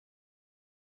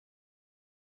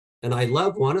And I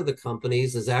love one of the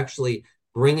companies is actually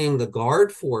bringing the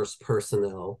guard force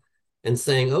personnel and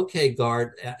saying, okay,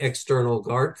 external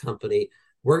guard company,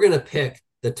 we're going to pick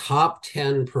the top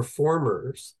 10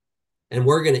 performers and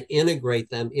we're going to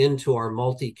integrate them into our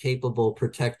multi-capable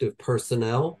protective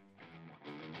personnel.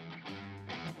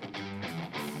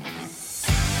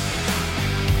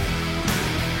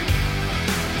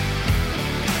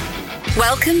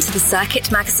 Welcome to the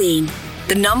Circuit Magazine,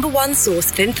 the #1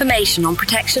 source of information on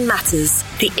protection matters,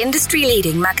 the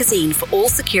industry-leading magazine for all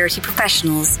security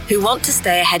professionals who want to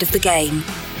stay ahead of the game.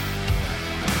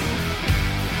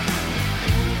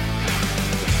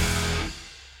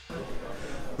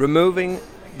 Removing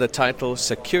the title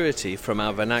security from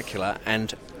our vernacular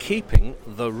and keeping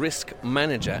the risk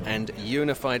manager and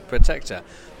unified protector.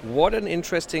 What an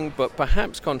interesting but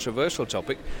perhaps controversial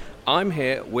topic. I'm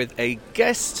here with a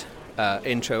guest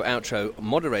intro-outro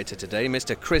moderator today,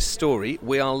 Mr. Chris Story.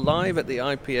 We are live at the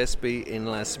IPSB in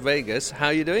Las Vegas. How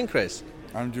are you doing, Chris?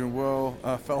 I'm doing well,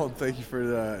 fellow. Thank you for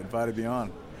inviting me on.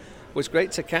 Well, it's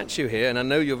great to catch you here, and I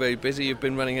know you're very busy. You've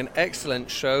been running an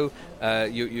excellent show.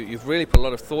 You've really put a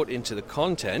lot of thought into the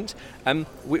content.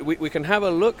 We can have a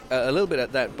look a little bit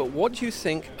at that, but what do you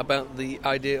think about the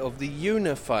idea of the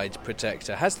unified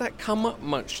protector? Has that come up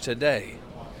much today?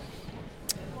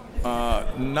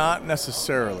 Not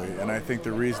necessarily, and I think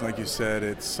the reason, like you said,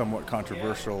 it's somewhat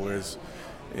controversial is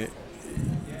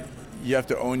you have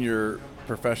to own your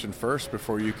profession first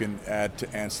before you can add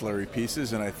to ancillary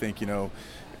pieces, and I think,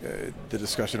 the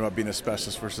discussion about being a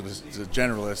specialist versus a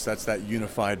generalist, that's that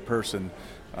unified person.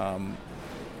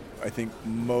 I think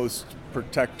most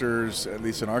protectors, at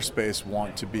least in our space,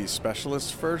 want to be specialists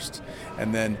first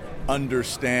and then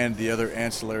understand the other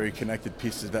ancillary connected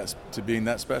pieces to being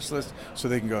that specialist, so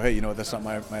they can go, hey, that's not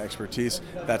my expertise,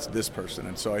 that's this person.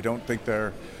 And so I don't think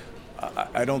that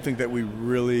we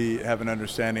really have an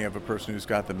understanding of a person who's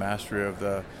got the mastery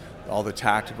of all the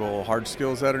tactical hard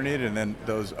skills that are needed, and then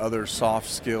those other soft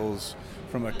skills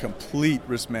from a complete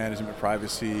risk management,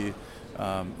 privacy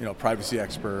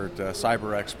expert,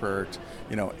 cyber expert,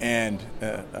 and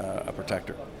a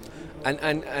protector.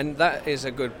 And that is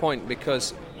a good point,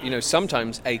 because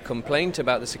sometimes a complaint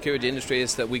about the security industry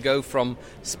is that we go from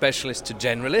specialist to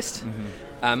generalist,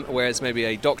 whereas maybe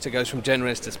a doctor goes from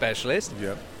generalist to specialist.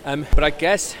 Yep. But I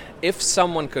guess if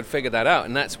someone could figure that out,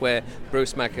 and that's where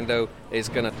Bruce McIndoe is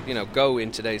going to go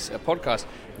in today's podcast.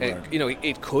 Right.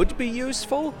 It could be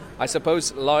useful, I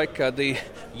suppose, like the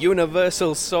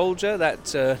Universal Soldier, that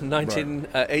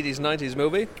 1980s, 90s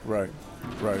movie. Right.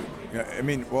 Yeah,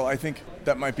 I think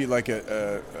that might be like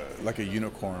a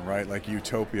unicorn, right? Like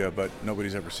utopia, but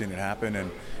nobody's ever seen it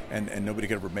happen, and nobody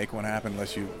could ever make one happen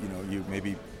unless you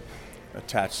maybe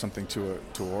attach something to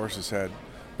a horse's head.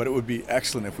 But it would be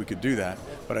excellent if we could do that.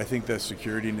 But I think the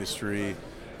security industry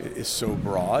is so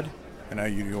broad, and I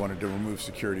you wanted to remove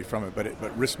security from it,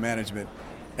 but risk management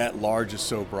at large is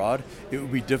so broad, it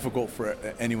would be difficult for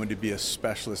anyone to be a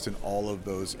specialist in all of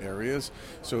those areas.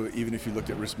 So even if you looked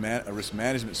at a risk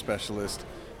management specialist,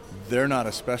 they're not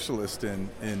a specialist in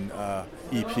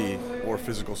EP or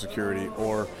physical security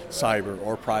or cyber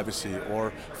or privacy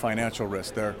or financial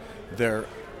risk.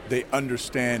 They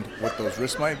understand what those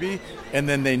risks might be, and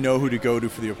then they know who to go to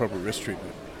for the appropriate risk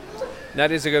treatment.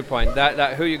 That is a good point.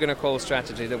 That who you're going to call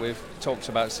strategy that we've talked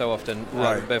about so often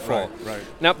before. Right.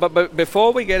 Now, but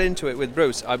before we get into it with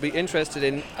Bruce, I'd be interested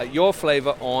in your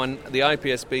flavor on the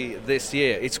IPSB this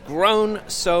year. It's grown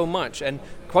so much, and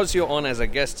because you're on as a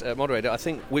guest moderator, I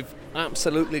think we've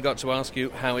absolutely got to ask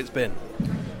you how it's been.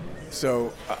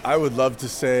 So I would love to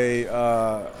say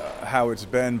how it's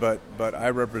been, but I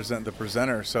represent the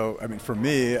presenter. So for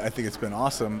me, I think it's been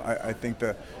awesome. I think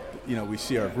that we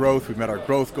see our growth. We've met our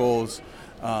growth goals.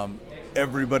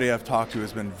 Everybody I've talked to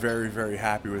has been very, very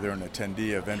happy whether they're an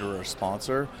attendee, a vendor, or a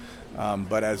sponsor.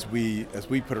 But as we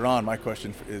put it on, my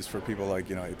question is for people like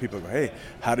people go, hey,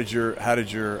 how did your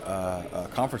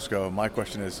conference go? My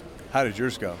question is, how did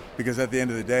yours go? Because at the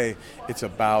end of the day, it's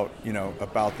about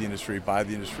the industry, by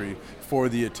the industry, for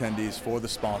the attendees, for the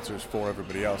sponsors, for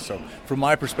everybody else. So from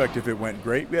my perspective, it went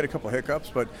great. We had a couple of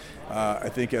hiccups, but I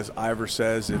think, as Ivor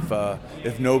says,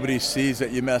 if nobody sees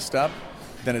that you messed up,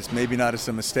 then it's maybe not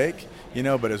a mistake,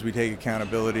 but as we take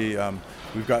accountability,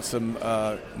 we've got some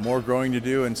more growing to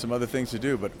do and some other things to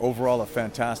do, but overall a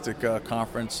fantastic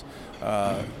conference,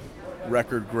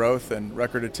 record growth and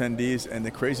record attendees, and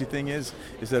the crazy thing is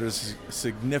that there's a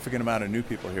significant amount of new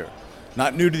people here.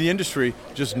 Not new to the industry,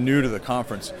 just new to the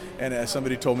conference. And as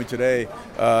somebody told me today,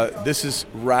 this is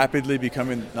rapidly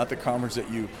becoming not the conference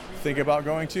that you think about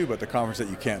going to, but the conference that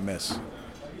you can't miss.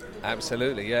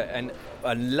 Absolutely, yeah, and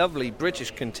a lovely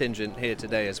British contingent here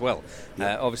today as well.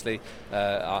 Yeah. Obviously,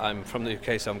 I'm from the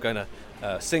UK, so I'm going to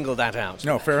single that out.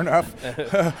 No, fair enough.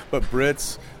 But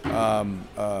Brits,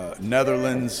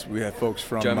 Netherlands, we have folks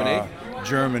from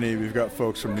Germany, we've got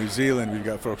folks from New Zealand, we've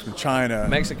got folks from China.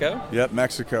 Mexico? Yep,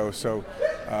 Mexico. So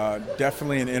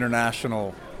definitely an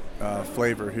international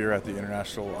flavor here at the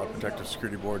International Protective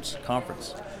Security Board's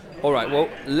conference. All right, well,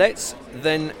 let's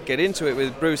then get into it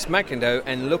with Bruce McIndoe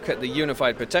and look at the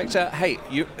Unified Protector. Hey,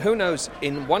 who knows,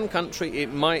 in one country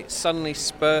it might suddenly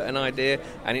spur an idea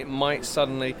and it might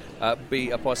suddenly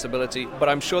be a possibility, but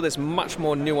I'm sure there's much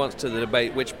more nuance to the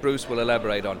debate, which Bruce will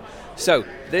elaborate on. So,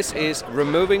 this is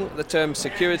Removing the Term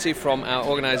Security from Our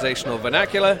Organizational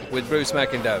Vernacular with Bruce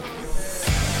McIndoe.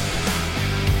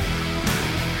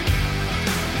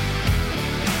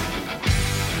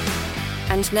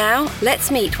 And now, let's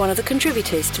meet one of the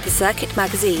contributors to the Circuit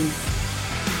magazine.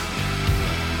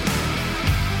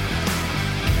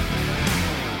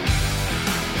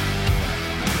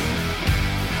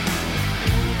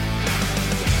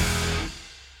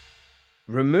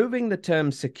 Removing the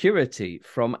term security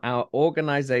from our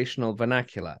organizational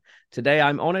vernacular. Today,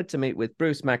 I'm honored to meet with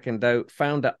Bruce McIndoe,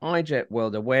 founder iJet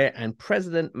World Aware and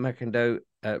President McIndoe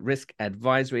Risk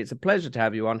Advisory. It's a pleasure to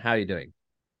have you on. How are you doing?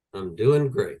 I'm doing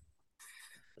great.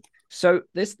 So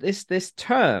this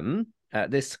term,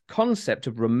 this concept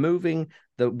of removing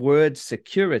the word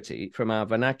security from our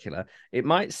vernacular, it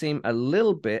might seem a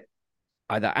little bit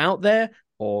either out there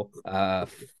or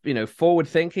forward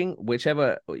thinking,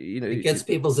 whichever. It gets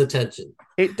people's attention.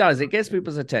 It does. It gets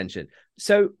people's attention.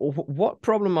 So, what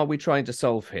problem are we trying to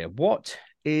solve here? What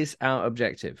is our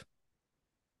objective?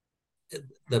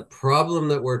 The problem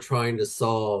that we're trying to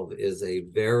solve is a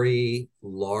very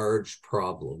large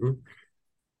problem.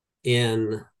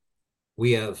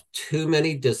 We have too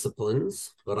many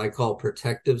disciplines, what I call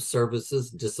protective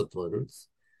services disciplines,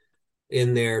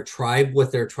 in their tribe,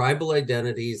 with their tribal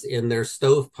identities, in their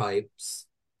stovepipes,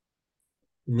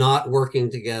 not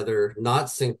working together, not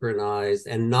synchronized,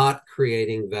 and not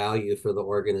creating value for the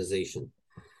organization.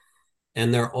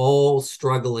 And they're all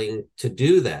struggling to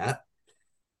do that.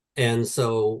 And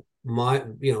so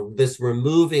this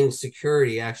removing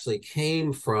security actually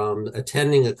came from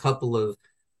attending a couple of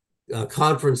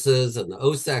conferences and the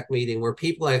OSAC meeting where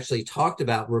people actually talked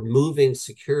about removing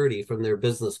security from their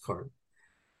business card.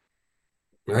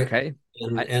 Right. Okay.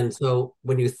 And so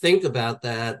when you think about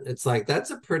that, it's like,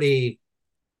 that's a pretty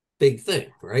big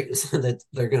thing, right? So that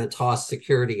they're going to toss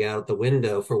security out the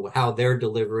window for how they're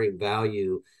delivering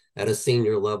value at a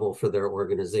senior level for their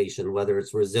organization, whether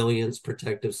it's resilience,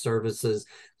 protective services,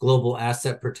 global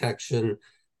asset protection,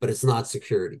 but it's not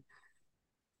security.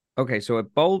 Okay, so a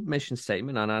bold mission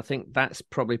statement, and I think that's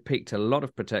probably piqued a lot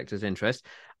of protectors' interest.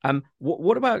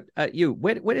 What about you?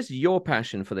 Where does your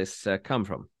passion for this come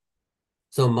from?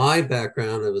 So my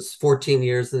background, it was 14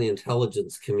 years in the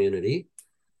intelligence community,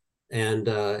 and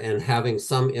having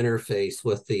some interface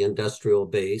with the industrial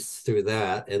base through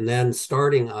that, and then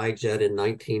starting iJet in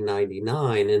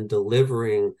 1999 and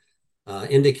delivering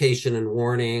indication and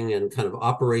warning and kind of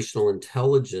operational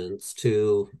intelligence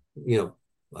to,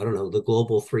 the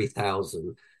Global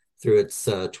 3000 through its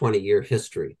 20-year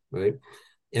history, right?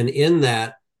 And in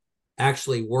that,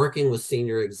 actually working with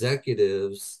senior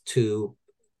executives to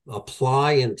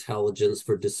apply intelligence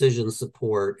for decision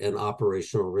support and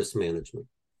operational risk management.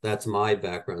 That's my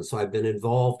background. So I've been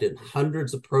involved in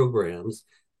hundreds of programs,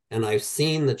 and I've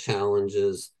seen the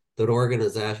challenges that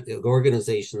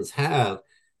organizations have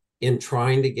in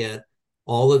trying to get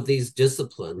all of these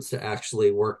disciplines to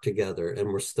actually work together, and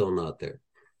we're still not there.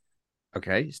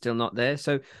 Okay, still not there.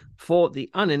 So for the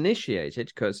uninitiated,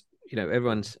 because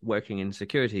everyone's working in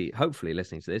security, hopefully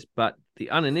listening to this, but the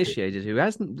uninitiated who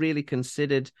hasn't really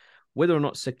considered whether or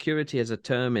not security as a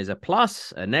term is a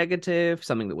plus, a negative,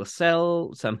 something that will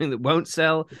sell, something that won't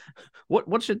sell,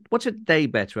 what should they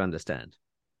better understand?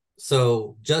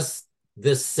 So just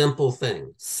this simple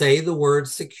thing: say the word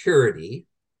security.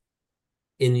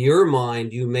 In your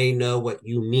mind, you may know what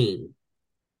you mean,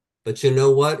 but you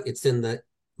know what? It's in the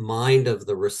mind of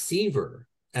the receiver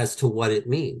as to what it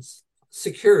means.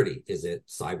 Security, is it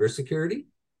cybersecurity?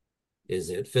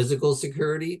 Is it physical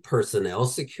security, personnel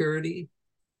security,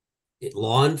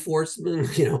 law enforcement?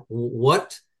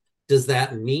 What does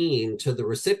that mean to the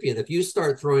recipient? If you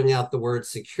start throwing out the word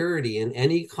security in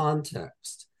any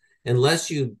context, unless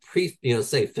you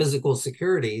say physical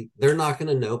security, they're not going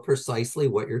to know precisely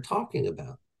what you're talking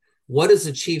about. What does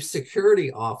a chief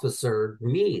security officer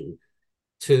mean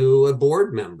to a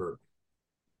board member?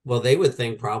 Well, they would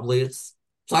think probably it's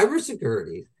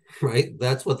cybersecurity, right?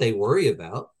 That's what they worry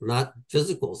about, not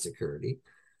physical security.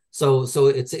 So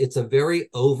it's a very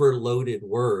overloaded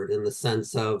word in the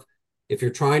sense of if you're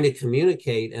trying to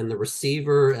communicate and the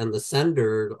receiver and the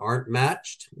sender aren't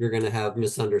matched, you're going to have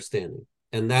misunderstanding.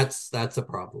 And that's a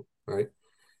problem, right?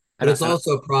 But And, it's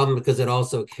also a problem because it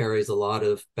also carries a lot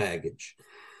of baggage.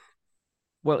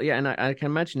 well, yeah, and I can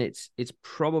imagine it's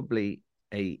probably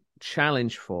a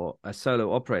challenge for a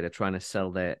solo operator trying to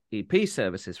sell their EP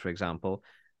services, for example,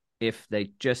 if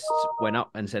they just went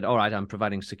up and said, "All right, I'm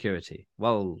providing security."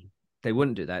 Well, they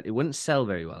wouldn't do that. It wouldn't sell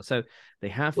very well. So they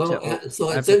So have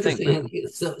it's to think.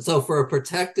 interesting. So for a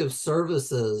protective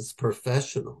services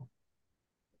professional,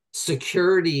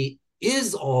 security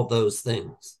is all those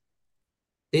things.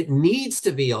 It needs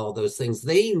to be all those things.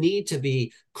 They need to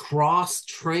be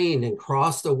cross-trained and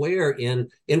cross-aware in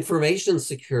information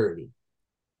security,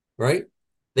 right?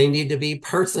 They need to be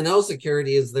personnel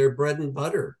security is their bread and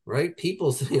butter, right?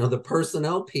 People's, the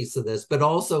personnel piece of this, but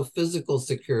also physical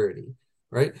security,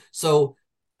 right? So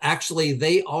actually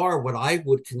they are what I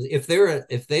would,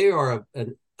 if they are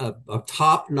a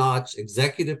top-notch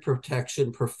executive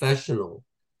protection professional,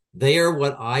 they are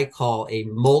what I call a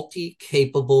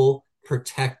multi-capable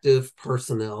protective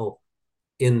personnel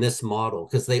in this model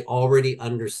because they already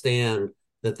understand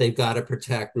that they've got to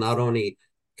protect not only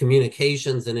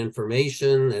communications and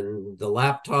information and the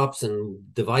laptops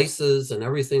and devices and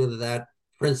everything that that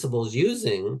principal is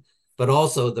using, but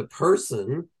also the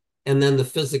person and then the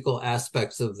physical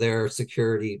aspects of their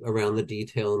security around the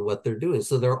detail and what they're doing.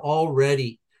 So they're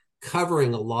already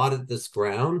covering a lot of this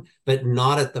ground, but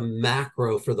not at the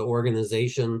macro for the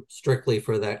organization, strictly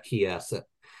for that key asset.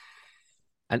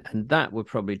 And that would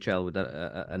probably gel with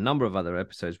a number of other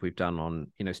episodes we've done on,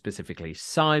 specifically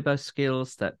cyber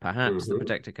skills that perhaps the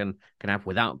protector can have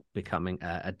without becoming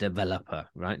a developer,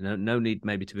 right? No need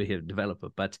maybe to be a developer,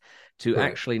 but to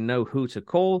actually know who to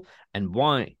call and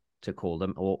why to call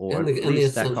them, or and at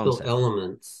least the that essential concept.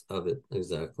 elements of it,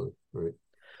 exactly, right.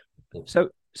 So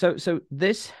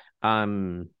this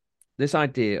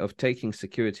idea of taking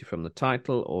security from the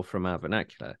title or from our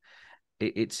vernacular,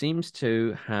 it seems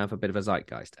to have a bit of a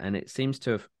zeitgeist, and it seems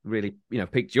to have really,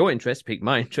 piqued your interest, piqued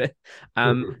my interest.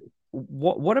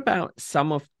 What about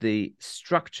some of the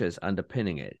structures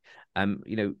underpinning it?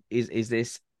 Is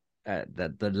this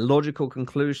the logical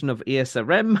conclusion of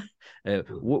ESRM?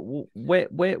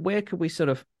 Where could we sort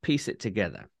of piece it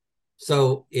together?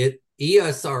 So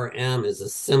ESRM is a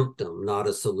symptom, not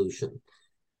a solution.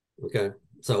 Okay.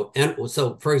 So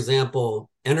for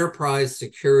example, enterprise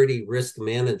security risk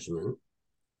management,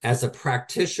 as a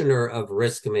practitioner of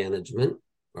risk management,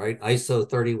 right? ISO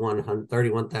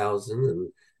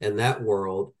 31,000 and that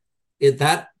world,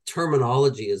 that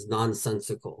terminology is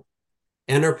nonsensical.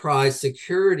 Enterprise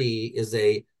security is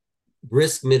a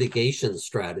risk mitigation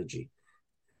strategy.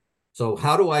 So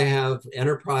how do I have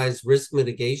enterprise risk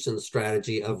mitigation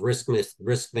strategy of risk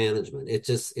management?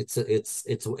 It's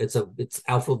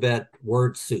alphabet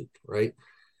word soup, right?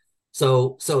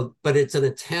 But it's an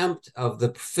attempt of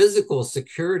the physical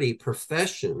security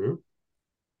profession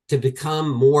to become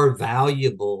more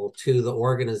valuable to the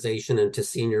organization and to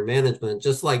senior management,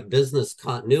 just like business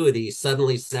continuity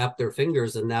suddenly snapped their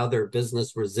fingers and now they're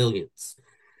business resilience,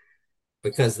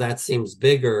 because that seems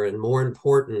bigger and more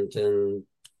important and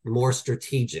more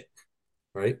strategic,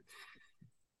 right?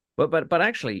 But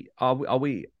actually, are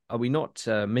we not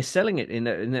misselling it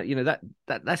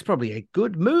that's probably a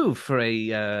good move for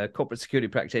a corporate security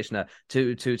practitioner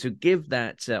to give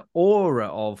that aura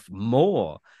of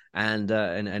more and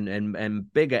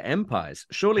bigger empires.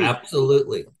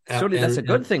 Absolutely. Surely that's a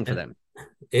good thing for them.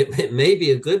 It may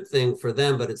be a good thing for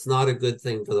them, but it's not a good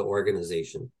thing for the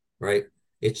organization, right?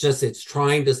 It's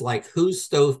trying to, like, whose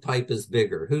stovepipe is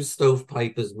bigger, whose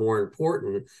stovepipe is more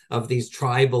important of these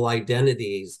tribal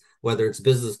identities, whether it's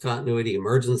business continuity,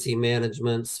 emergency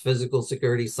management, physical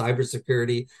security,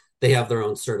 cybersecurity. They have their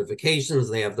own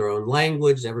certifications, they have their own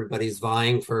language, everybody's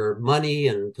vying for money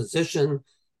and position.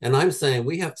 And I'm saying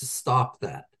we have to stop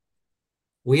that.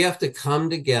 We have to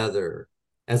come together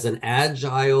as an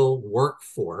agile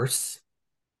workforce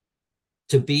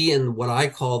to be in what I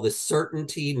call the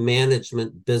certainty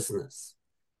management business,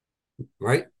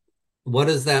 right? What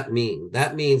does that mean?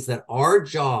 That means that our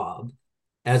job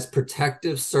as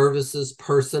protective services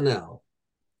personnel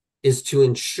is to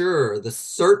ensure the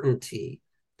certainty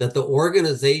that the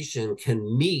organization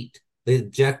can meet the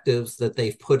objectives that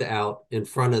they've put out in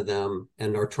front of them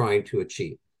and are trying to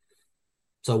achieve.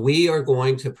 So we are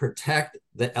going to protect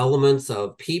the elements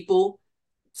of people,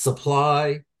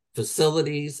 supply,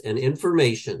 facilities, and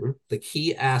information, the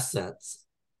key assets,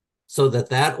 so that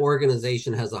that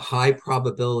organization has a high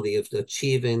probability of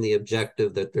achieving the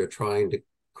objective that they're trying to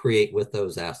create with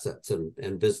those assets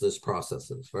and business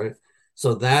processes, right?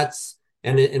 So that's,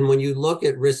 and when you look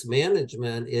at risk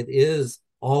management, it is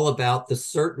all about the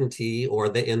certainty, or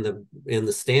in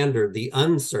the standard, the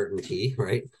uncertainty,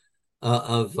 right,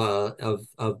 of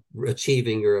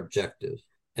achieving your objective.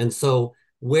 And so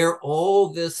where all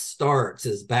this starts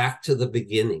is back to the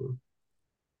beginning.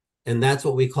 And that's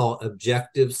what we call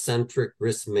objective-centric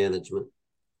risk management.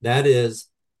 That is,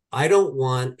 I don't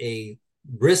want a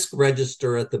risk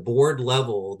register at the board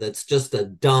level that's just a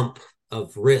dump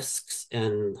of risks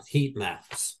and heat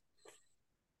maps.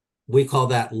 We call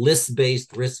that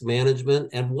list-based risk management,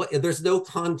 and there's no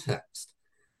context.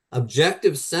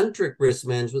 Objective-centric risk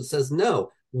management says,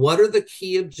 no, what are the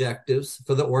key objectives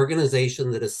for the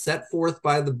organization that is set forth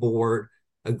by the board,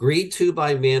 agreed to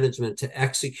by management to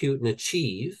execute and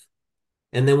achieve?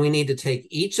 And then we need to take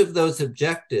each of those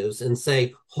objectives and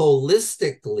say,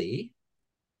 holistically,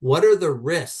 what are the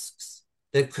risks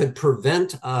that could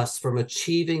prevent us from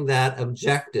achieving that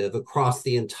objective across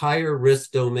the entire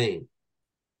risk domain?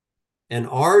 And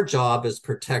our job as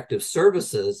protective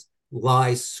services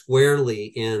lies squarely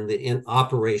in the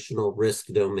operational risk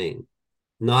domain,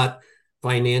 not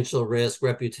financial risk,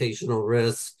 reputational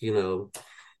risk,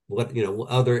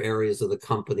 other areas of the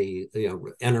company,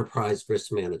 enterprise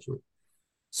risk management.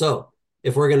 So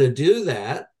if we're going to do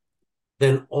that,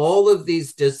 then all of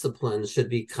these disciplines should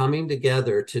be coming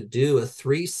together to do a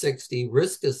 360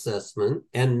 risk assessment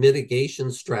and mitigation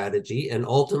strategy, and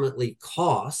ultimately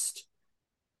cost,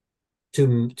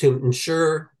 to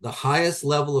ensure the highest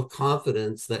level of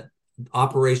confidence that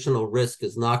operational risk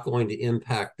is not going to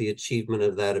impact the achievement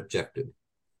of that objective.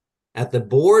 At the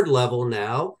board level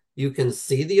now, you can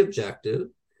see the objective,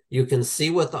 you can see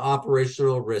what the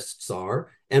operational risks are,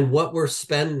 and what we're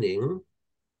spending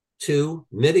to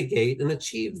mitigate and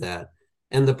achieve that.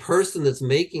 And the person that's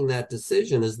making that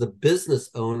decision is the business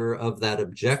owner of that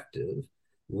objective.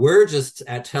 We're just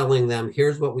at telling them,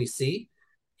 here's what we see,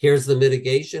 here's the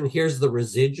mitigation, here's the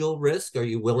residual risk. Are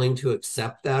you willing to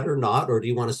accept that or not? Or do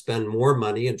you want to spend more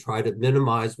money and try to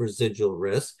minimize residual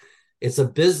risk? It's a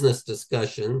business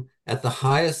discussion at the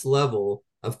highest level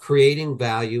of creating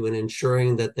value and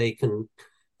ensuring that they can,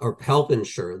 or help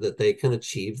ensure that they can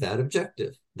achieve that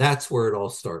objective. That's where it all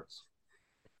starts.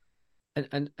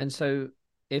 And so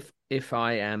if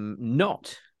I am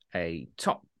not a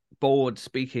top board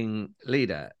speaking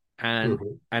leader, and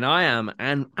I am,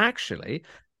 and actually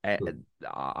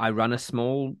I run a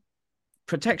small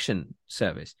protection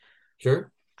service.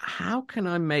 Sure. How can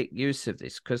I make use of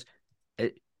this? Because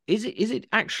is it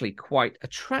actually quite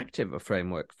attractive a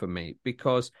framework for me?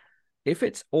 Because if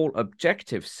it's all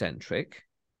objective centric,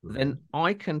 then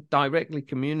I can directly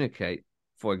communicate,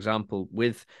 for example,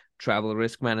 with travel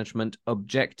risk management,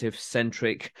 objective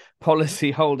centric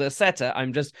policy holder setter.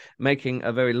 I'm just making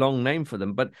a very long name for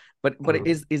them, but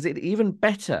is it even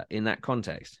better in that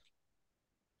context?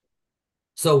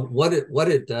 So what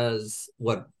it does,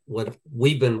 what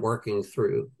we've been working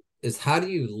through, is how do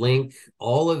you link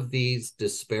all of these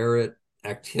disparate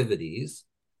activities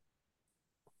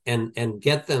and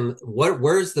get them,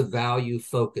 where's the value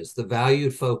focus? The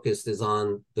value focus is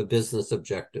on the business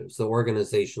objectives, the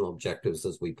organizational objectives,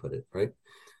 as we put it, right?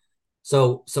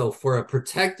 So for a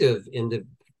protective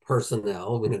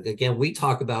personnel, again, we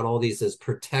talk about all these as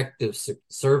protective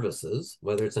services,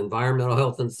 whether it's environmental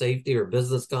health and safety or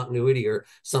business continuity or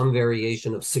some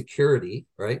variation of security,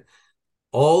 right?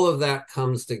 All of that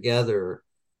comes together,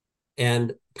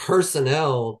 and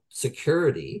personnel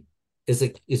security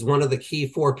is one of the key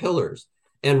 4 pillars.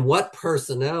 And what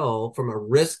personnel from a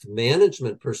risk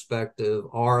management perspective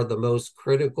are the most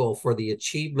critical for the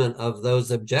achievement of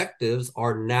those objectives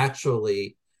are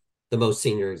naturally the most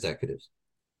senior executives,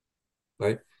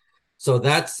 right? So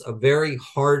that's a very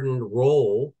hardened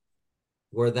role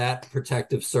where that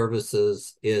protective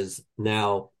services is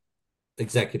now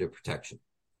executive protection,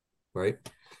 right?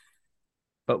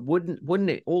 But wouldn't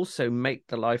it also make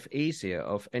the life easier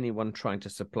of anyone trying to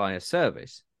supply a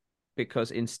service?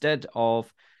 Because instead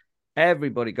of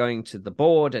everybody going to the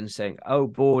board and saying, oh,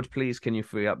 board, please, can you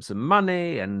free up some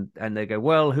money? And they go,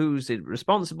 well, who's it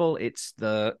responsible? It's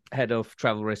the head of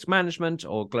travel risk management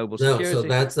or global security. No, so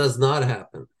that does not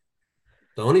happen.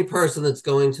 The only person that's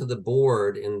going to the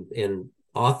board in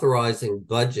authorizing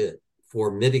budget for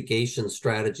mitigation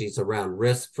strategies around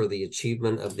risk for the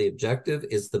achievement of the objective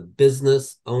is the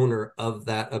business owner of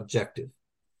that objective.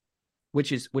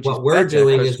 Which what we're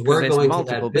doing is we're going to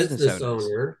that business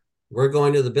owner. We're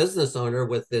going to the business owner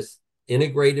with this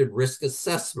integrated risk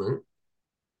assessment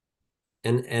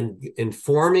and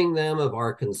informing them of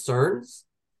our concerns,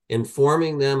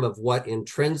 informing them of what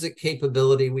intrinsic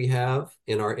capability we have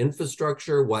in our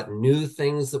infrastructure, what new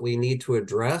things that we need to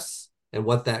address, and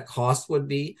what that cost would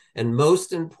be. And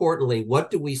most importantly, what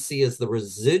do we see as the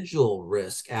residual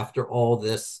risk after all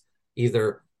this,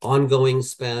 either ongoing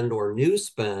spend or new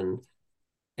spend?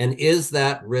 And is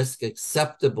that risk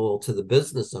acceptable to the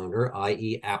business owner,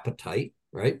 i.e. appetite,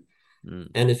 right?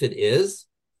 And if it is,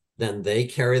 then they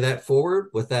carry that forward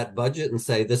with that budget and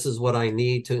say, this is what I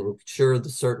need to ensure the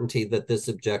certainty that this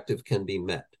objective can be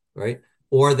met, right?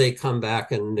 Or they come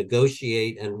back and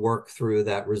negotiate and work through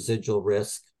that residual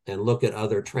risk and look at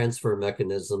other transfer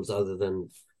mechanisms other than,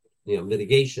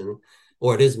 mitigation,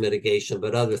 or it is mitigation,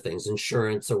 but other things,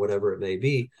 insurance or whatever it may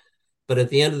be. But at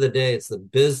the end of the day, it's the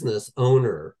business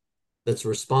owner that's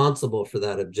responsible for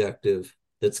that objective,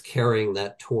 that's carrying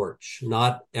that torch,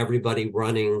 not everybody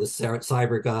running, the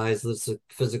cyber guys, the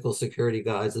physical security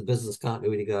guys, the business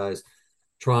continuity guys,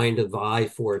 trying to vie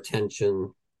for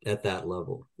attention at that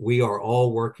level. We are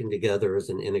all working together as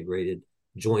an integrated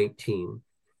joint team.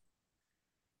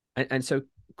 And so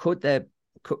could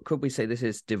we say this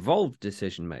is devolved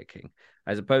decision making,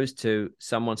 as opposed to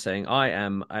someone saying, I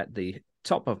am at the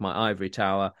top of my ivory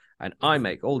tower and I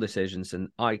make all decisions and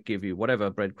I give you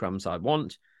whatever breadcrumbs I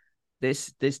want?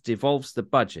 This devolves the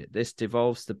budget. This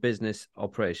devolves the business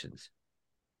operations.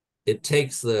 It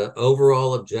takes the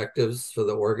overall objectives for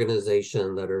the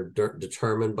organization that are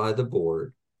determined by the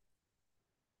board,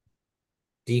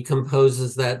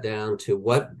 decomposes that down to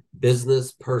what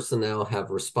business personnel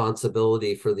have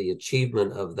responsibility for the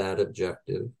achievement of that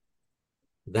objective.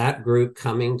 That group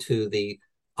coming to the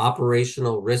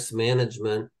operational risk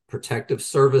management, protective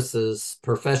services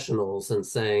professionals and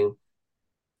saying,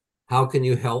 how can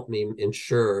you help me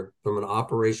ensure from an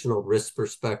operational risk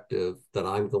perspective that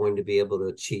I'm going to be able to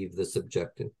achieve this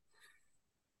objective?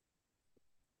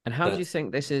 And how do you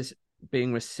think this is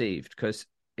being received? Because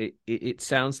it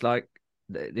sounds like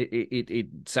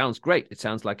it sounds great. It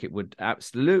sounds like it would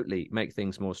absolutely make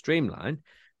things more streamlined.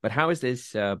 But how is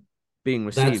this being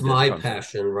received? That's my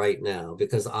passion right now,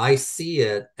 because I see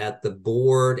it at the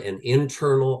board and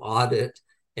internal audit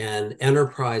and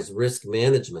enterprise risk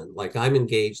management. Like I'm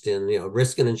engaged in,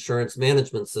 Risk and Insurance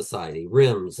Management Society,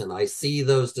 RIMS, and I see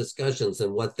those discussions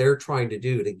and what they're trying to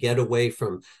do to get away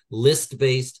from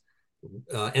list-based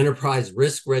enterprise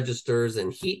risk registers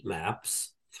and heat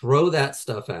maps, throw that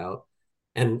stuff out,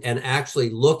 and actually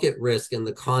look at risk in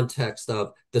the context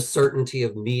of the certainty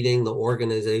of meeting the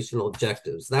organizational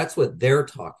objectives. That's what they're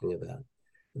talking about.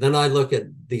 Then I look at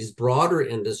these broader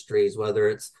industries, whether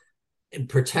it's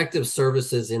protective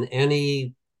services in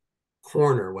any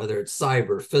corner, whether it's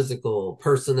cyber, physical,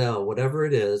 personnel, whatever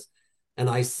it is, and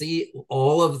I see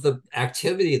all of the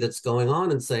activity that's going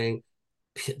on and saying,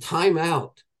 time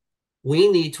out.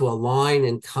 We need to align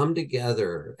and come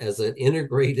together as an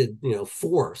integrated,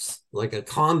 force, like a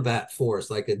combat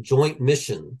force, like a joint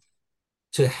mission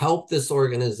to help this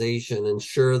organization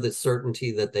ensure the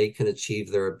certainty that they can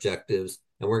achieve their objectives.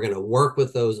 And we're going to work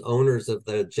with those owners of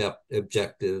the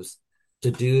objectives to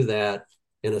do that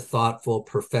in a thoughtful,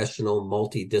 professional,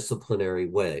 multidisciplinary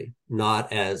way,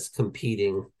 not as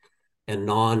competing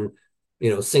and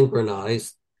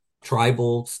synchronized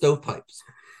tribal stovepipes.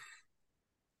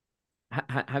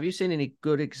 Have you seen any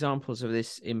good examples of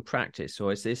this in practice,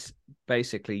 or is this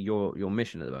basically your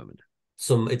mission at the moment?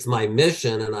 So it's my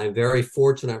mission, and I'm very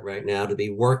fortunate right now to be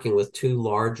working with two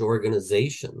large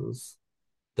organizations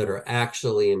that are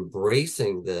actually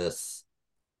embracing this,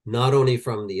 not only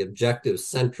from the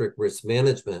objective-centric risk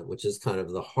management, which is kind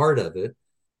of the heart of it,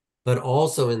 but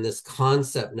also in this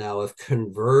concept now of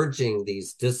converging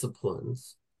these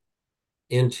disciplines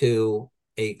into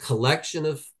a collection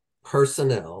of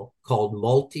personnel called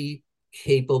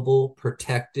multi-capable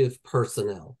protective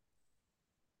personnel.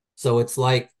 So it's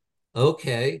like,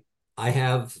 okay, I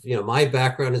have, my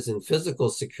background is in physical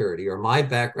security, or my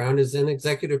background is in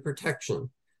executive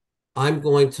protection. I'm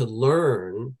going to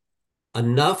learn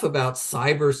enough about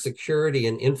cybersecurity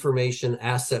and information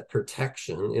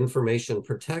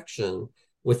protection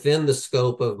within the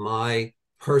scope of my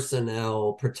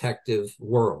personnel protective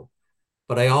world.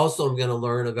 But I also am going to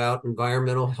learn about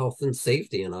environmental health and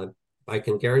safety. And I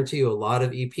can guarantee you a lot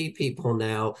of EP people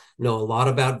now know a lot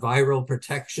about viral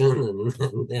protection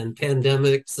and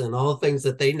pandemics and all things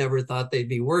that they never thought they'd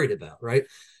be worried about, right?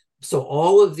 So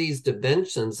all of these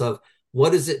dimensions of what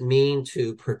does it mean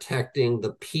to protecting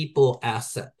the people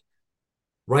asset?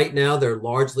 Right now, they're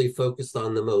largely focused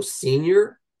on the most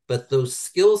senior, but those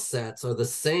skill sets are the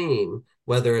same,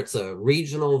 whether it's a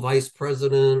regional vice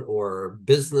president or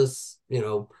business,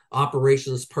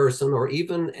 operations person, or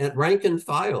even at rank and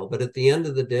file. But at the end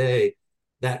of the day,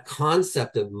 that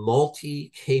concept of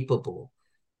multi-capable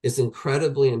is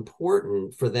incredibly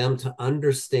important for them to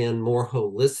understand more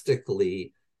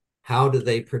holistically how do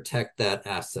they protect that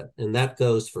asset. And that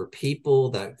goes for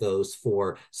people, that goes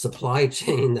for supply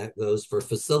chain, that goes for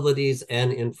facilities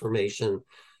and information.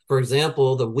 For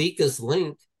example, the weakest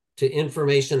link to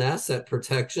information asset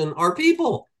protection are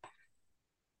people.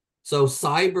 So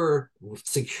cyber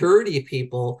security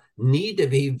people need to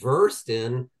be versed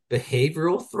in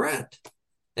behavioral threat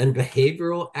and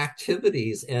behavioral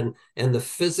activities and the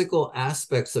physical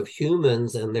aspects of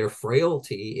humans and their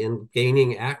frailty in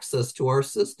gaining access to our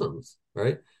systems,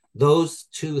 right? Those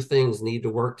two things need to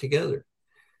work together.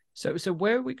 So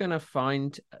where are we going to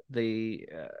find the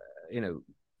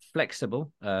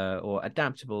flexible or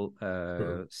adaptable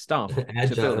staff to build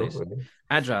Agile, this? right?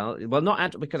 Agile, well, not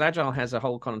agile, because agile has a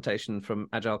whole connotation from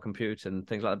agile compute and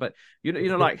things like that. But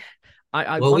like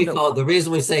I Well, we wonder. call it, the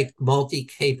reason we say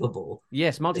multi-capable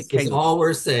Yes, is multi-capable. all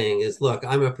we're saying is, look,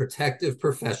 I'm a protective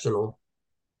professional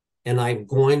and I'm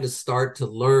going to start to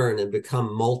learn and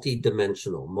become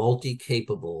multi-dimensional,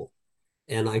 multi-capable,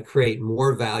 and I create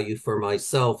more value for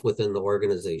myself within the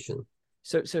organization.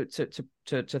 So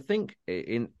to think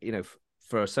in,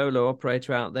 for a solo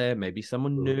operator out there, maybe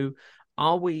someone new,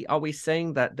 are we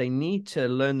saying that they need to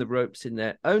learn the ropes in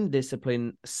their own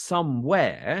discipline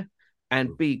somewhere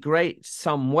and be great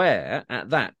somewhere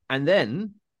at that, and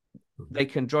then they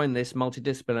can join this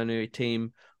multidisciplinary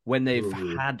team when they've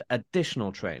had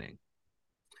additional training?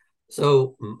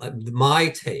 So my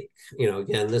take,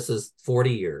 again, this is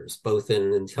 40 years, both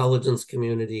in intelligence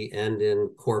community and in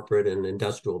corporate and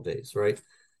industrial base, right?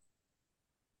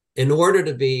 In order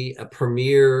to be a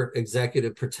premier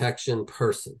executive protection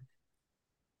person,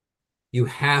 you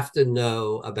have to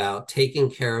know about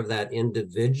taking care of that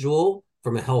individual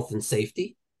from a health and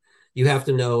safety. You have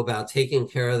to know about taking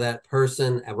care of that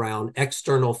person around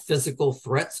external physical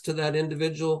threats to that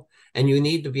individual. And you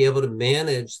need to be able to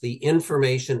manage the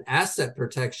information asset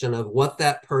protection of what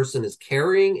that person is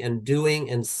carrying and doing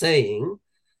and saying.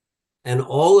 And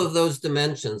all of those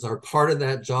dimensions are part of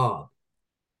that job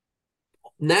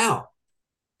now.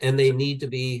 And they need to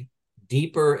be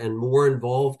deeper and more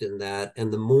involved in that.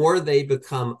 And the more they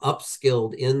become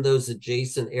upskilled in those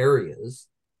adjacent areas,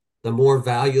 the more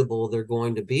valuable they're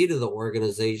going to be to the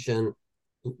organization,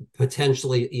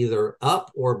 potentially either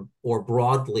up or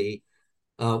broadly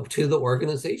to the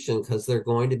organization, because they're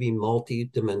going to be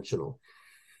multi-dimensional.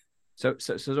 So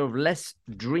sort of less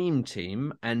dream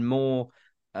team and more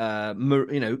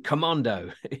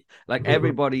commando. Like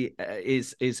everybody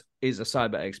is a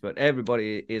cyber expert,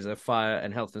 everybody is a fire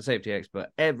and health and safety expert,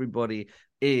 everybody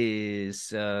is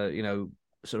sort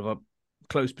of a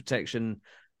close protection,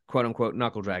 quote unquote,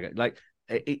 knuckle dragger. Like,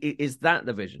 is that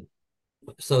the vision?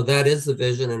 So that is the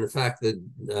vision. And in fact,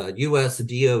 the US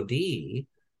DoD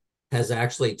has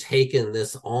actually taken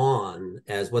this on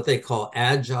as what they call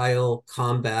agile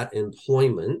combat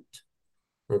employment.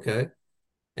 Okay.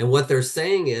 And what they're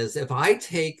saying is, if I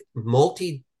take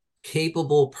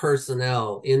multi-capable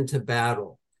personnel into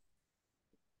battle,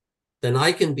 then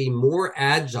I can be more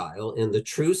agile in the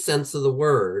true sense of the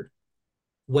word.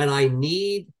 When I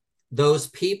need those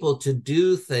people to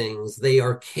do things, they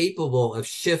are capable of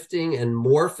shifting and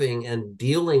morphing and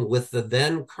dealing with the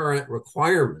then current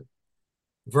requirement,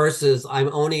 versus I'm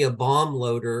only a bomb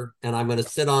loader and I'm going to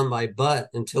sit on my butt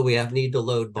until we need to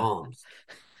load bombs.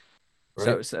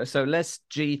 Right? So less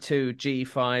G2,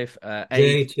 G5,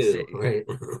 J2, right?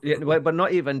 Yeah, but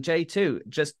not even J2,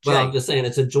 just J. Well, I'm just saying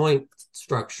it's a joint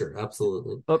structure,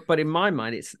 absolutely. But in my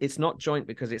mind, it's not joint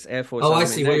because it's Air Force. Oh, Army, I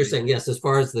see Navy. what you're saying. Yes, as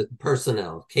far as the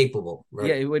personnel capable, right?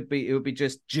 Yeah, it would be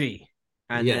just G,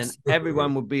 and yes. then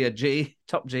everyone would be a G,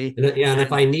 top G. And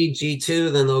if I need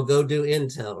G2, then they'll go do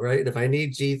Intel, right? If I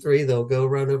need G3, they'll go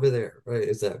run over there, right?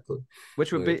 Exactly.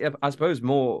 Which would be, I suppose,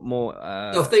 more.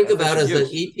 So think about it as an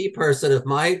EP person. If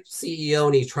my CEO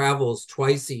and he travels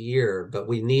twice a year, but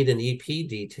we need an EP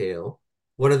detail,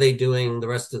 what are they doing the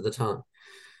rest of the time?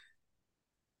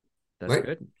 That's right?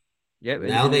 Good. Yeah.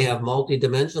 Now they have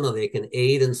multi-dimensional. They can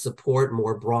aid and support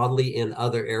more broadly in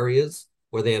other areas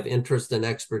where they have interest and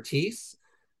expertise,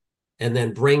 and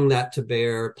then bring that to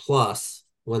bear, plus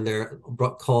when they're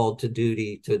called to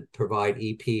duty to provide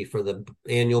EP for the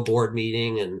annual board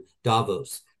meeting and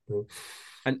Davos.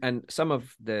 And some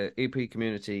of the EP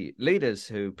community leaders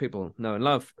who people know and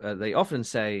love, they often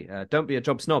say, don't be a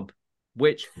job snob,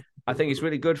 which I think is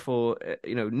really good for,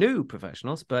 new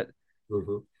professionals, but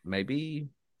maybe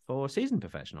for seasoned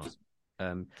professionals.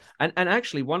 And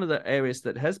actually, one of the areas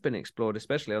that has been explored,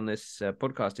 especially on this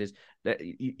podcast, is that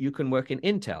you can work in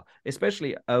Intel,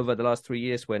 especially over the last 3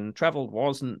 years when travel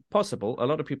wasn't possible. A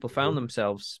lot of people found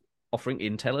themselves offering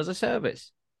Intel as a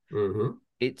service. Mm-hmm.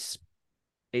 It's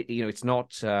not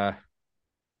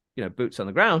boots on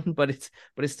the ground, but it's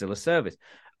still a service.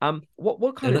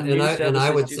 What kind of new And I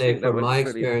services would do you say, think that from would my really?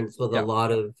 experience with a Yeah.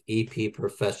 lot of EP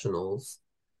professionals,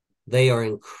 they are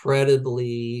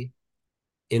incredibly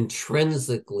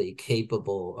intrinsically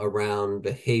capable around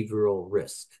behavioral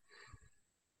risk.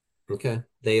 Okay.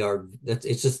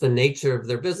 It's just the nature of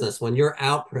their business. When you're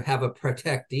out, have a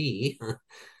protectee,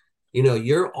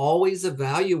 you're always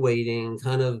evaluating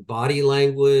kind of body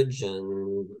language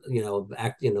and,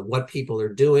 what people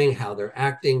are doing, how they're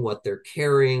acting, what they're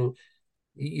carrying.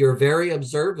 You're very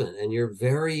observant and you're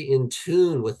very in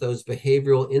tune with those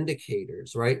behavioral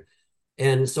indicators, right?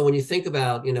 And so when you think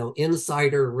about,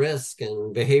 insider risk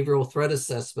and behavioral threat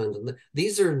assessment, and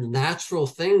these are natural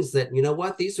things that,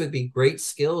 these would be great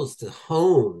skills to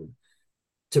hone,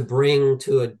 to bring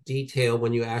to a detail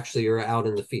when you actually are out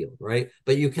in the field, right?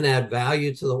 But you can add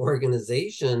value to the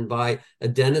organization by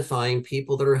identifying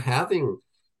people that are having,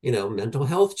 mental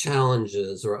health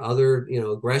challenges or other,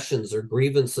 aggressions or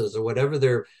grievances or whatever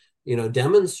they're,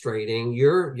 demonstrating.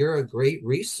 You're a great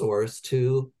resource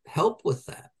to help with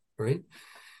that, right?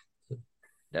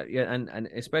 Yeah, and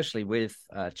especially with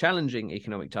challenging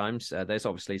economic times, there's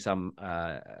obviously some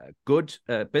good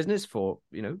business for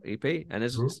EP, and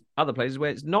there's other places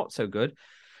where it's not so good.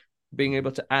 Being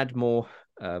able to add more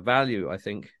value, I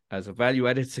think, as a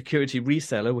value-added security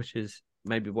reseller, which is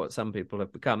maybe what some people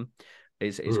have become,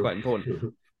 is quite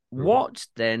important. What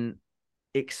then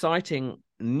exciting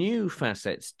new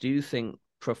facets do you think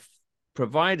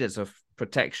providers of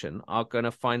protection are going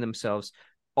to find themselves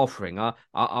offering?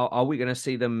 Are we going to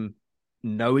see them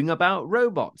knowing about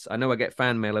robots? I know I get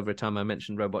fan mail every time I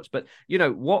mention robots, but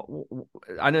what?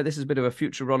 I know this is a bit of a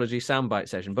futurology soundbite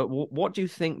session, but what do you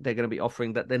think they're going to be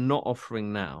offering that they're not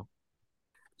offering now?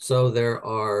 So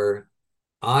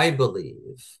I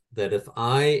believe that if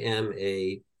I am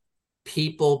a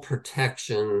people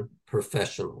protection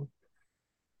professional,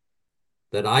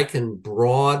 that I can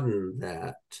broaden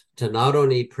that to not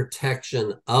only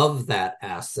protection of that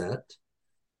asset,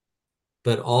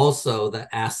 but also the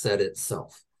asset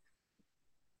itself,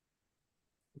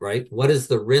 right? What is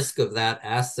the risk of that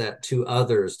asset to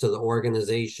others, to the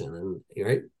organization? And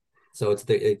right. So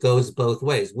it goes both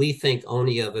ways. We think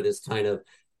only of it as kind of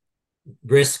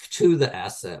risk to the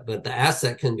asset, but the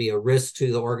asset can be a risk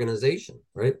to the organization,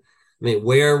 right? I mean,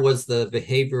 where was the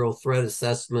behavioral threat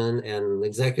assessment and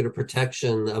executive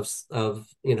protection of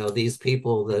these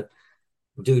people that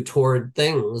do toward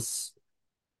things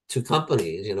to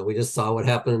companies? We just saw what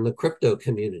happened in the crypto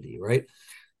community, right?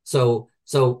 So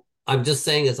I'm just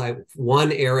saying,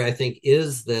 one area I think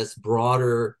is this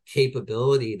broader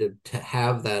capability to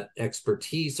have that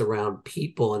expertise around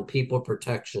people and people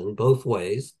protection both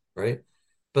ways, right?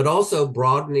 But also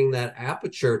broadening that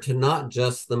aperture to not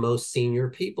just the most senior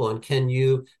people. And can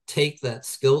you take that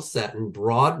skill set and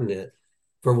broaden it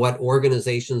for what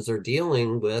organizations are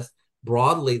dealing with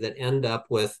broadly that end up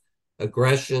with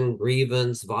aggression,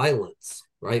 grievance, violence,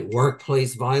 right?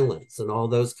 Workplace violence and all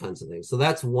those kinds of things. So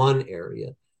that's one area.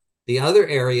 The other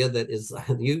area that is,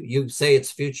 you say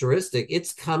it's futuristic,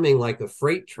 it's coming like a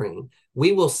freight train.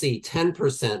 We will see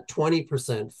 10%, 20%,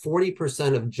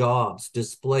 40% of jobs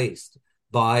displaced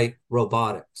by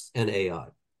robotics and AI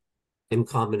in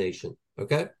combination.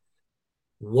 Okay.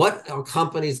 What are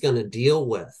companies going to deal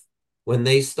with when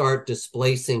they start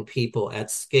displacing people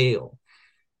at scale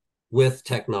with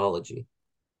technology?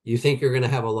 You think you're going to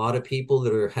have a lot of people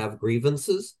that have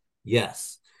grievances?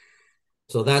 Yes.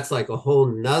 So that's like a whole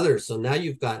nother. So now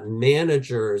you've got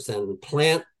managers and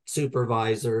plant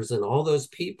supervisors and all those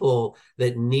people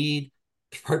that need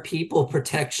people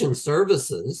protection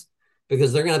services,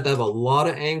 because they're going to have a lot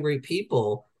of angry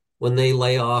people when they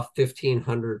lay off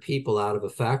 1,500 people out of a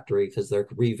factory because they're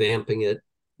revamping it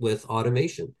with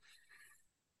automation.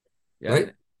 Yeah,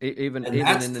 right? Even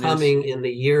That's in the coming news, in the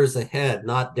years ahead,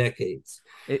 not decades.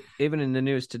 Even in the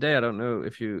news today, I don't know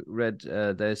if you read,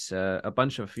 there's a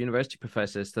bunch of university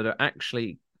professors that are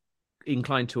actually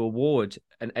inclined to award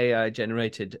an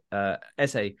AI-generated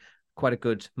essay quite a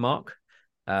good mark,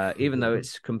 even though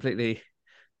it's completely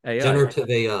AI. Generative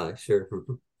AI, sure.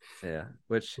 Yeah,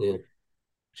 which Yeah.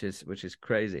 which is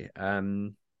crazy.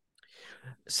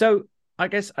 So I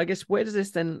guess where does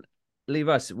this then leave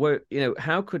us? Where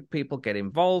how could people get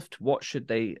involved? What should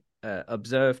they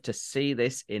observe to see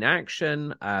this in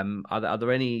action? Are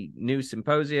there any new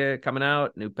symposia coming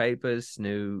out, new papers,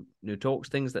 new talks,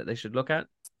 things that they should look at?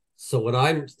 So what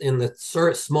I'm in the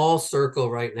small circle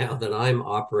right now that I'm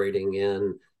operating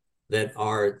in that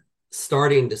are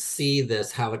starting to see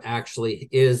this, how it actually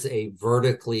is a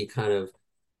vertically kind of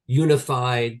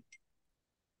unified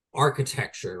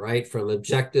architecture, right? From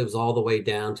objectives all the way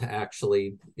down to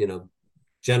actually,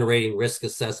 generating risk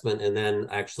assessment and then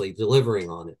actually delivering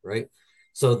on it, right?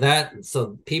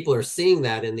 So people are seeing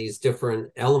that in these different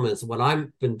elements. What I've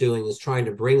been doing is trying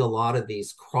to bring a lot of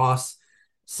these cross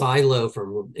silo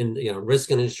from risk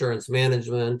and insurance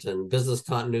management and business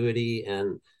continuity.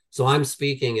 And so I'm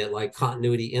speaking at like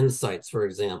Continuity Insights, for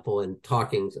example, and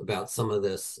talking about some of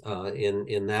this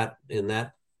in that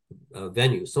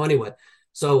venue. So anyway,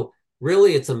 so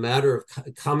really it's a matter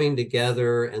of coming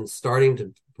together and starting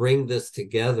to bring this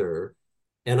together.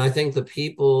 And I think the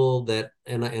people that,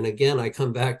 and again, I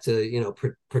come back to,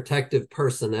 protective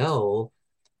personnel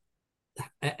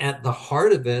at the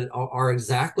heart of it are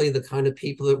exactly the kind of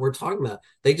people that we're talking about.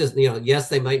 They just, yes,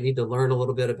 they might need to learn a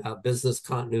little bit about business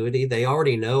continuity. They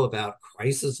already know about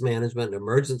crisis management and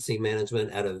emergency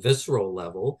management at a visceral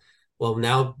level. Well,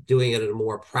 now doing it at a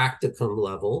more practicum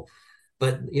level.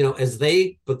 But, as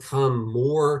they become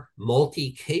more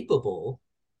multi-capable,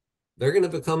 they're going to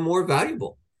become more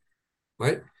valuable,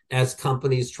 right? As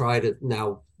companies try to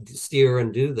now steer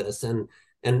and do this. And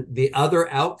the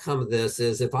other outcome of this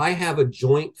is if I have a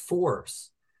joint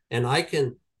force and I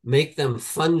can make them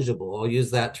fungible, I'll use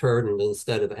that term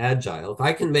instead of agile. If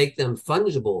I can make them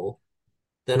fungible,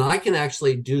 then I can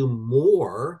actually do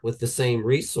more with the same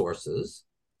resources,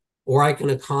 or I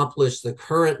can accomplish the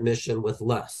current mission with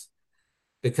less.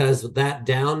 Because that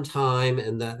downtime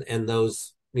and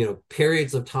those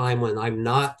periods of time when I'm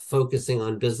not focusing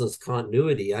on business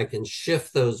continuity, I can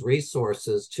shift those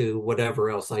resources to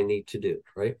whatever else I need to do,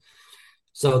 right?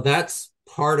 So that's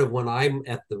part of when I'm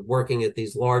working at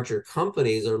these larger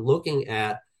companies are looking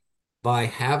at, by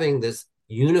having this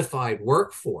unified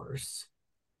workforce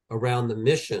around the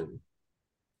mission,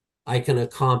 I can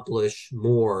accomplish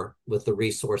more with the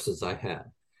resources I have.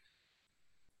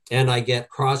 And I get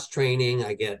cross training,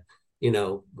 I get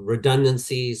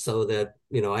redundancy, so that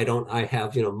I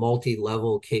have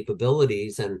multi-level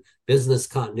capabilities and business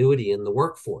continuity in the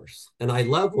workforce. And I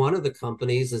love one of the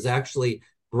companies is actually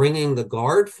bringing the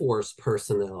guard force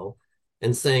personnel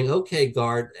and saying, okay,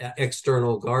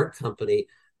 external guard company,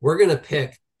 we're going to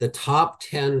pick the top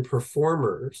 10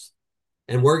 performers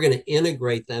and we're going to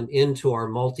integrate them into our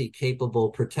multi-capable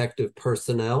protective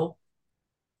personnel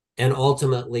and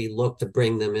ultimately look to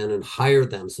bring them in and hire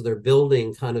them. So they're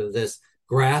building kind of this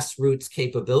grassroots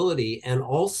capability and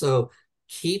also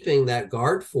keeping that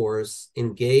guard force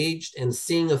engaged and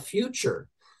seeing a future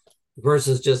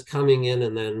versus just coming in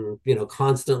and then,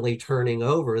 constantly turning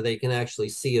over. They can actually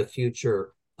see a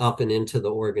future up and into the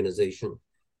organization.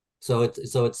 So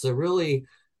it's a really,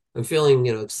 I'm feeling,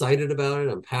 excited about it.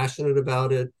 I'm passionate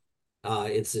about it.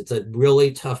 It's a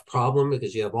really tough problem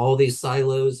because you have all these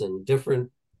silos and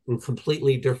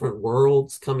completely different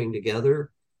worlds coming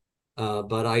together.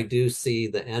 But I do see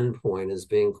the end point as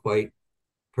being quite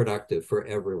productive for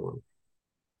everyone.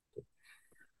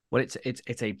 Well,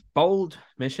 it's a bold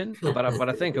mission, but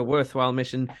I think a worthwhile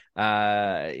mission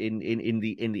in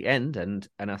the end, and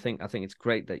I think it's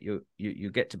great that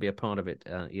you get to be a part of it,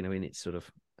 in its sort of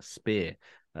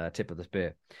tip of the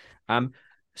spear.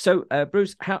 So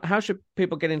Bruce, how should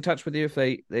people get in touch with you if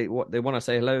they want to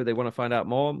say hello, they want to find out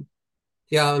more?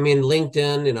 Yeah, I mean,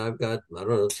 LinkedIn, I've got, I don't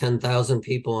know, 10,000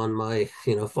 people on my,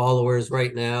 followers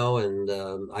right now. And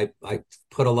I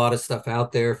put a lot of stuff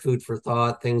out there, food for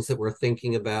thought, things that we're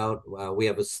thinking about.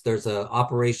 There's a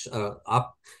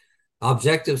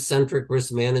objective centric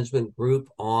risk management group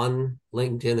on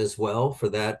LinkedIn as well for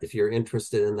that, if you're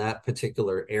interested in that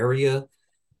particular area.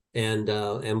 And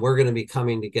we're going to be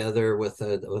coming together with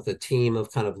a team of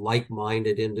kind of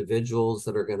like-minded individuals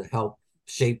that are going to help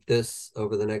shape this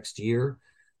over the next year.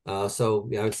 So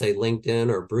I would say LinkedIn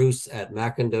or Bruce at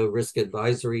McIndoe.com.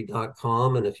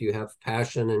 And if you have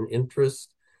passion and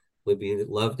interest, we'd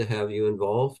love to have you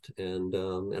involved. And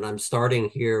I'm starting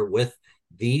here with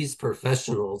these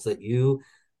professionals that you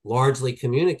largely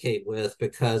communicate with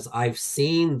because I've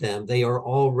seen them. They are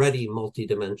already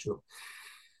multidimensional.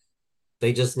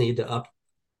 They just need to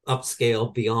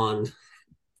upscale beyond,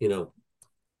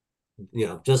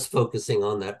 just focusing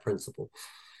on that principle.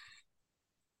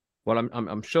 Well,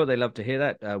 I'm sure they love to hear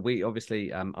that. We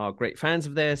obviously are great fans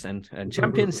of theirs and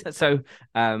champions. So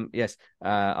yes,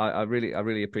 I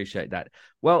really appreciate that.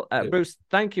 Well, Bruce,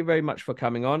 thank you very much for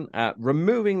coming on.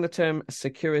 Removing the term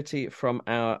security from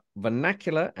our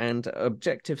vernacular and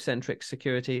objective-centric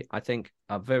security, I think,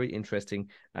 a very interesting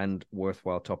and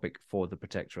worthwhile topic for the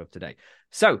protector of today.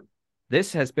 So,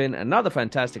 This has been another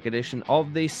fantastic edition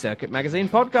of the Circuit Magazine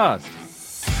podcast.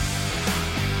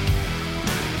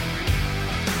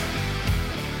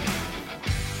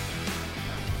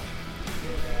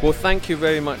 Well, thank you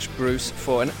very much, Bruce,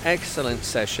 for an excellent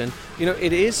session. You know,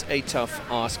 it is a tough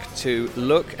ask to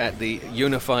look at the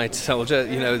unified soldier,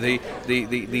 you know,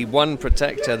 the one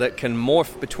protector that can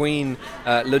morph between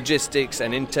logistics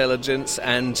and intelligence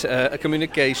and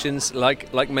communications,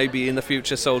 like maybe in the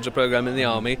future soldier program in the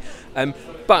Army.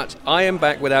 But I am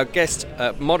back with our guest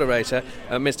moderator,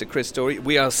 Mr. Chris Story.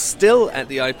 We are still at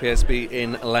the IPSB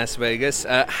in Las Vegas.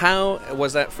 How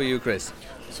was that for you, Chris?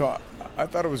 So I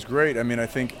thought it was great. I mean, I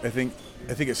think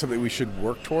it's something we should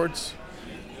work towards.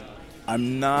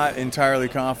 I'm not entirely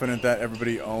confident that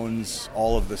everybody owns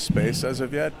all of the space as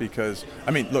of yet, because,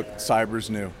 I mean, look, cyber's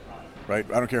new, right?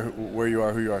 I don't care where you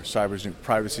are, who you are. Cyber's new,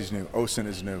 privacy's new, OSINT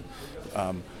is new.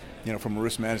 You know, from a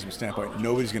risk management standpoint,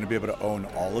 nobody's going to be able to own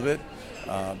all of it.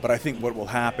 But I think what will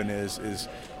happen is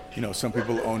you know, some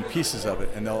people own pieces of it,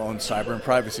 and they'll own cyber and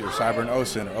privacy, or cyber and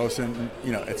OSINT, or OSINT,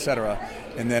 you know, et cetera.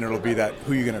 And then it'll be that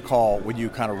who you're going to call when you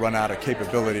kind of run out of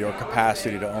capability or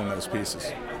capacity to own those pieces.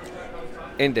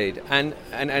 Indeed, and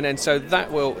so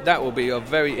that will be a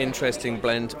very interesting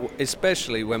blend,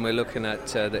 especially when we're looking at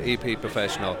the EP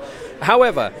professional.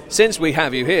 However, since we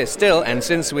have you here still, and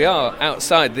since we are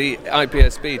outside the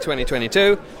IPSB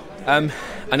 2022,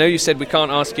 I know you said we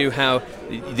can't ask you how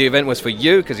the event was for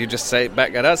you, because you just say it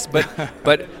back at us, but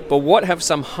what have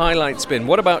some highlights been?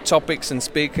 What about topics and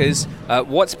speakers?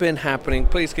 What's been happening?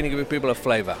 Please, can you give people a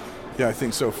flavor? Yeah, I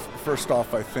think so. First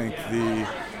off, I think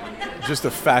just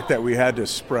the fact that we had to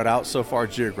spread out so far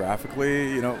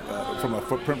geographically, you know, from a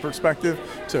footprint perspective,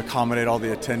 to accommodate all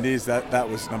the attendees, that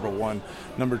was number one.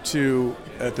 Number two,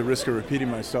 at the risk of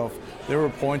repeating myself, there were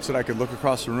points that I could look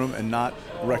across the room and not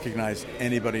recognize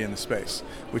anybody in the space,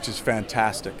 which is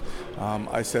fantastic.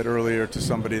 I said earlier to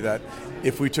somebody that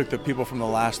if we took the people from the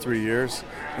last 3 years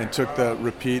and took the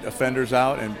repeat offenders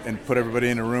out and put everybody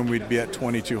in a room, we'd be at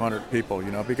 2,200 people,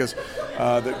 you know, because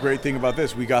the great thing about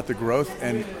this, we got the growth,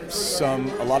 and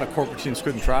a lot of corporate teams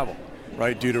couldn't travel,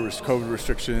 right, due to COVID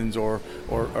restrictions or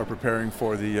preparing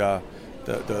for the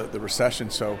recession.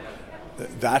 So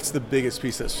that's the biggest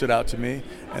piece that stood out to me.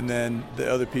 And then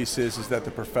the other piece is that the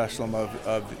professionalism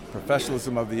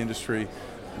of the industry,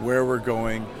 where we're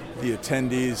going, the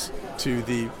attendees to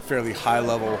the fairly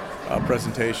high-level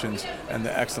presentations, and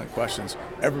the excellent questions.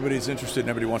 Everybody's interested and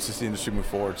everybody wants to see the industry move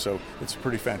forward, so it's a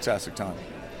pretty fantastic time.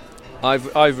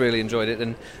 I've really enjoyed it,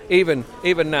 and even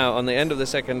now on the end of the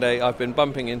second day, I've been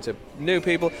bumping into new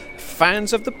people,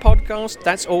 fans of the podcast.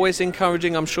 That's always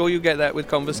encouraging. I'm sure you get that with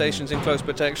Conversations in Close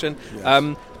Protection.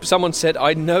 Yes. Someone said,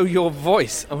 "I know your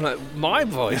voice." I'm like, my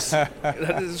voice?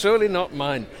 That is surely not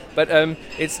mine. But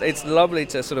it's lovely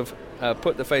to sort of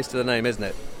put the face to the name, isn't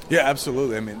it? Yeah,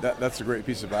 absolutely. I mean, that's a great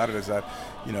piece about it, is that,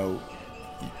 you know,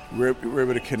 we're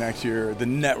able to connect here. The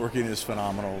networking is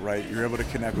phenomenal, right? You're able to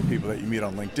connect with people that you meet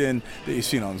on LinkedIn, that you've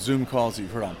seen on Zoom calls, that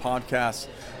you've heard on podcasts,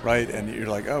 right? And you're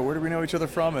like, oh, where do we know each other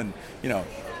from? And, you know,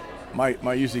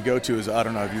 my usually go-to is, I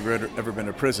don't know, have you ever been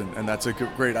to prison? And that's a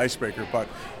great icebreaker.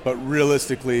 But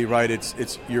realistically, right,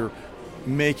 it's you're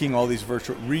making all these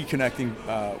virtual, reconnecting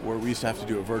where we used to have to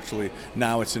do it virtually.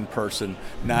 Now it's in person.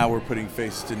 Now we're putting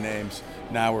faces to names.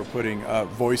 Now we're putting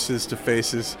voices to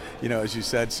faces, you know, as you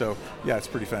said. So, yeah, it's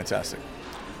pretty fantastic.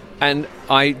 And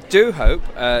I do hope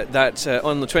that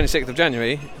on the 26th of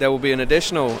January, there will be an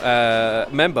additional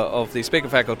member of the speaker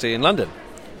faculty in London.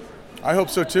 I hope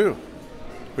so, too.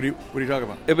 What are you talking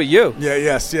about? It'll be you. Yeah,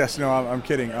 yes. No, I'm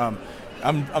kidding.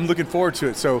 I'm looking forward to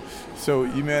it. So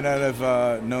you may not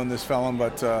have known this fellow,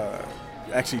 but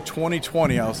actually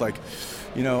 2020, I was like,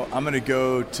 you know, I'm going to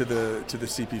go to the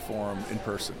CP forum in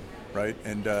person, right?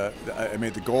 And I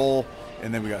made the goal,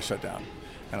 and then we got shut down.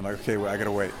 And I'm like, okay, well, I got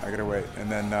to wait. And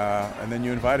then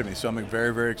you invited me, so I'm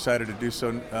very, very excited to do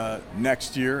so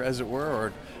next year, as it were,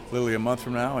 or literally a month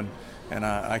from now. And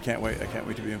I can't wait. I can't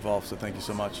wait to be involved. So thank you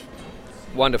so much.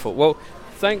 Wonderful. Well,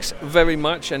 thanks very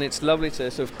much, and it's lovely to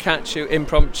sort of catch you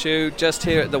impromptu just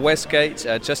here at the Westgate,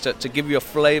 just to give you a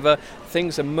flavour.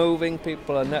 Things are moving,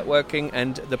 people are networking,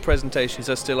 and the presentations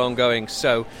are still ongoing.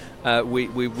 So we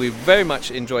very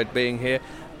much enjoyed being here,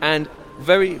 and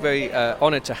very, very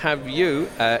honoured to have you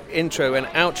intro and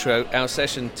outro our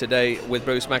session today with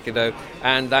Bruce McIndoe,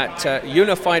 and that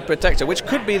unified protector, which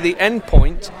could be the end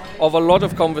point of a lot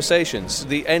of conversations.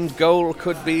 The end goal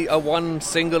could be a one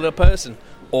singular person,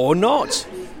 or not.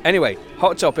 Anyway,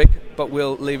 hot topic, but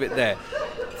we'll leave it there.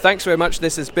 Thanks very much.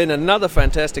 This has been another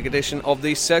fantastic edition of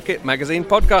the Circuit Magazine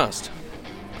podcast.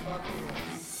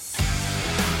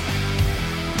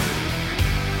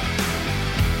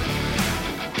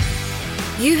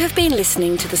 You have been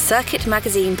listening to the Circuit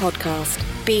Magazine podcast.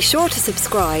 Be sure to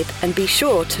subscribe and be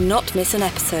sure to not miss an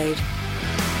episode.